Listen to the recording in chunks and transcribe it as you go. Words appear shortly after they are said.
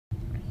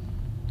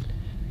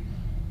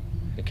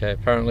Okay,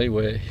 apparently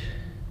we're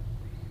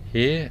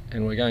here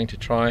and we're going to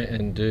try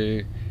and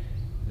do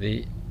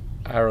the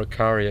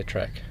Araucaria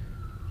track.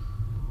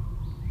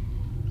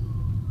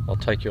 I'll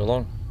take you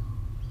along.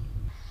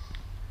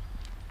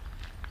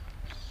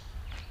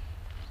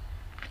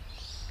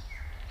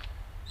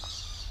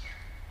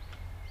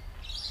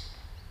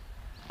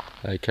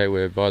 Okay,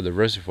 we're by the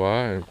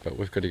reservoir, but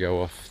we've got to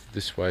go off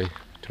this way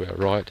to our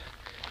right,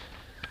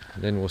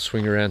 and then we'll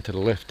swing around to the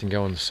left and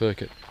go on the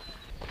circuit.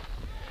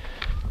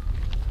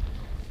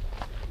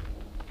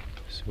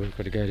 So we've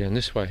got to go down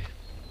this way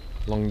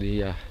along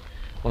the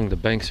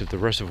banks of the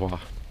reservoir.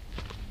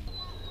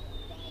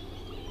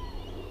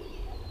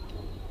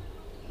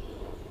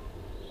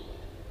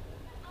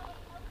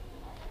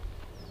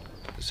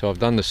 So I've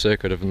done the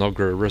circuit of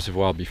Enoggera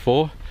reservoir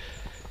before.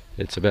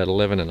 It's about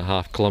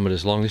 11.5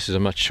 kilometres long. This is a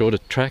much shorter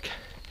track.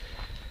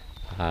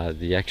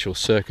 The actual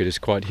circuit is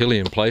quite hilly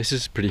in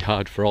places, pretty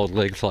hard for old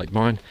legs like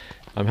mine.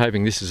 I'm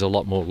hoping this is a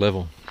lot more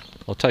level.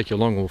 I'll take you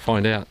along and we'll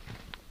find out.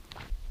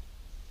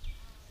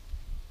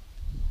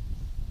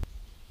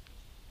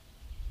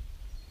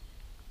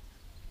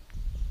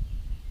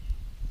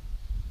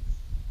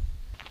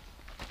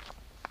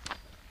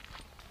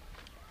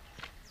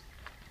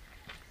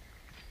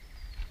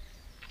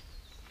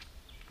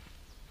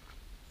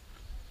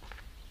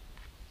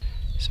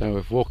 So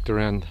we've walked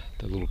around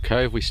the little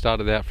cove. We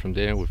started out from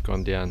there, we've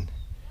gone down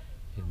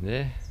in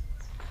there.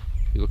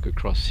 If you look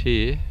across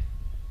here,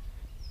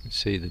 you can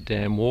see the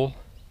dam wall.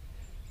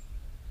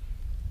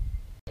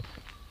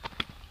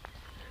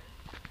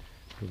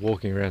 We're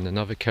walking around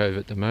another cove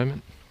at the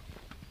moment.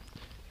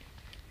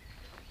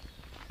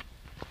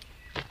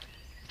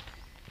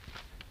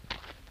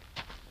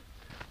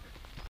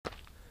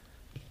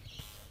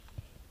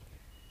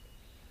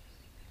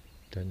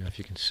 Don't know if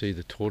you can see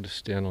the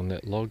tortoise down on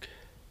that log.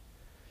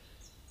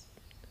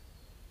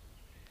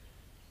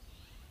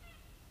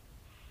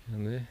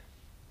 Down there.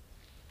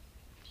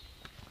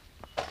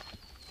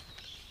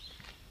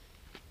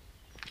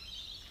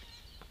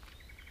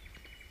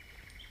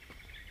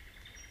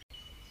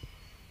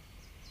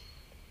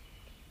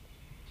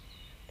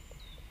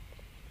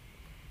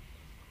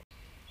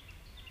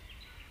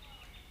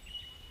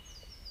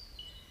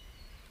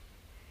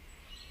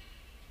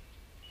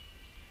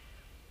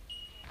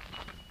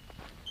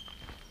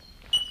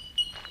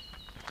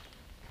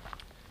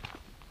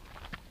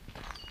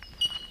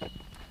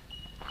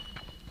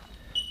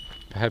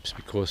 Perhaps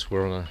because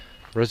we're on a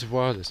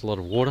reservoir, there's a lot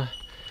of water,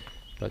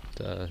 but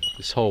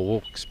this whole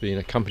walk's been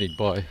accompanied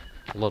by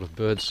a lot of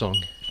bird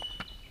song.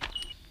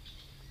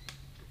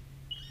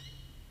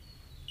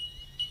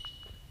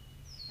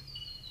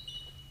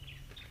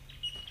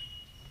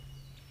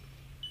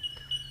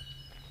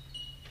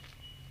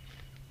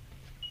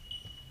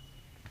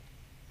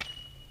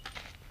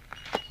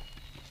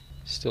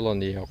 Still on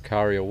the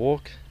Araucaria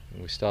walk,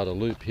 and we start a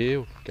loop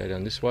here, go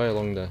down this way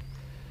along the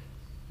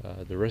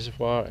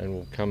reservoir, and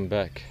we'll come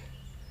back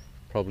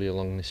probably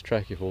along this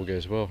track if all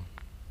goes well.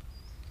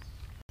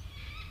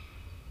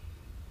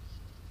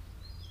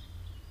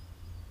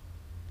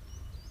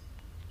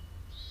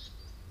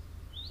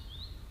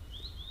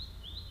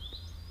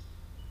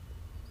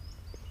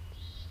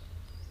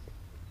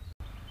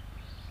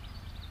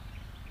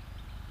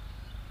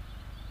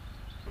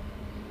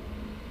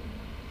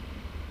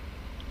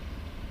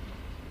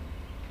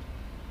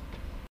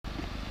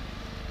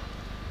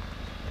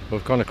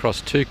 We've gone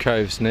across two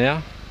coves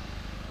now,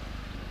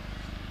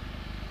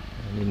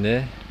 and in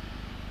there,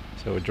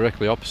 so we're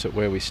directly opposite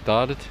where we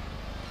started.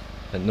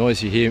 That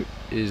noise you hear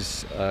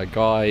is a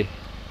guy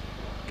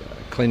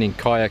cleaning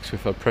kayaks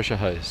with a pressure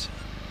hose.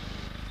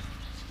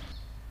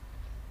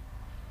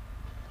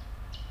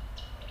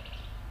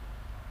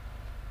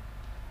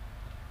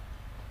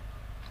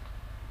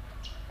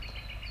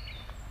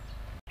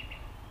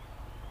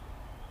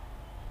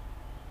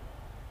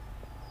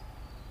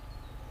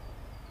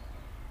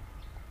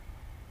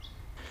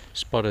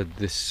 Spotted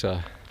this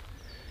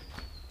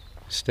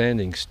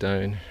standing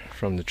stone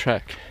from the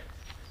track.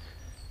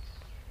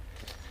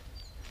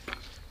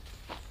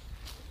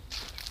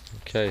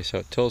 Okay, so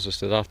it tells us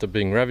that after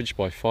being ravaged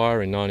by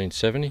fire in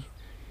 1970,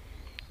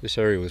 this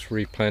area was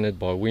replanted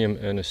by William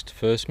Ernest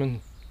Firstman,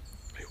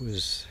 who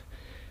was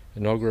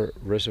Enoggera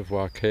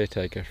reservoir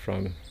caretaker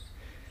from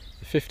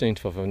the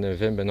 15th of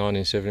November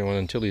 1971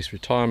 until his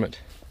retirement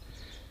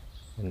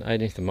on the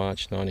 18th of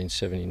March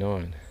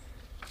 1979.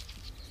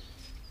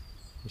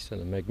 He's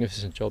done a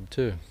magnificent job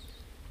too.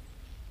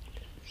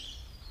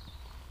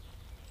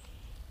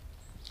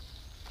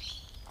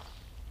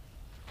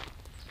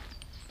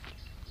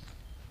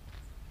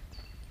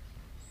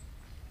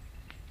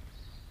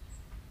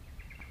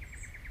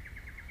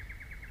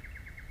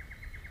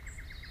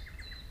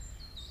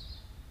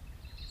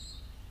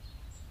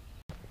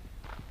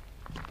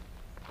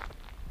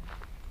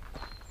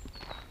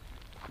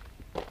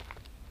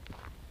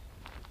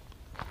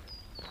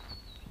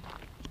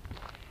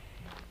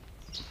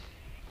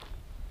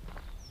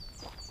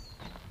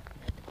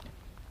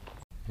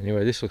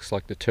 Anyway, this looks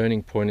like the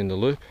turning point in the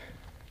loop.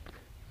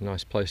 A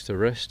nice place to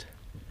rest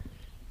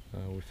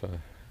with a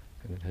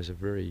and it has a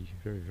very,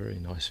 very, very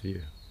nice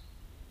view.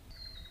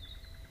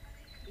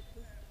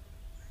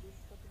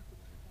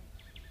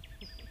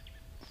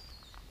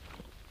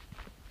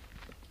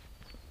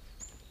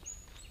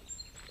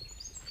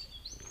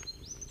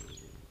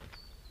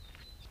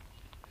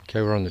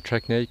 Okay, we're on the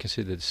track now. You can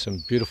see there's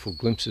some beautiful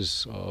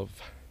glimpses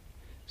of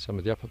some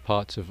of the upper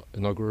parts of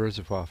Enoggera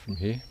Reservoir from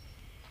here.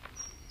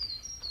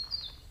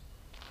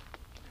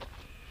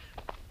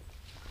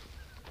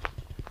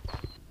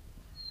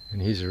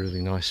 And here's a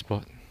really nice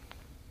spot.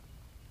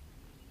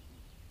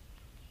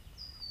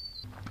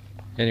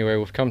 Anyway,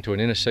 we've come to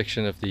an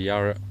intersection of the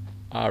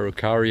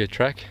Araucaria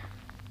track.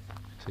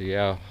 See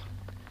you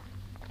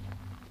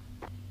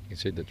can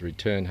see that the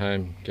return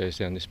home goes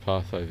down this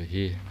path over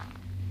here.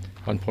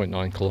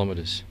 1.9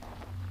 kilometres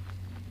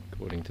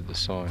according to the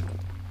sign.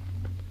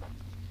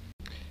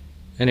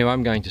 Anyway,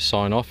 I'm going to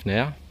sign off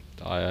now.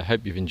 I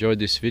hope you've enjoyed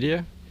this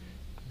video.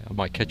 I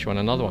might catch you on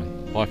another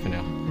one. Bye for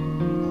now.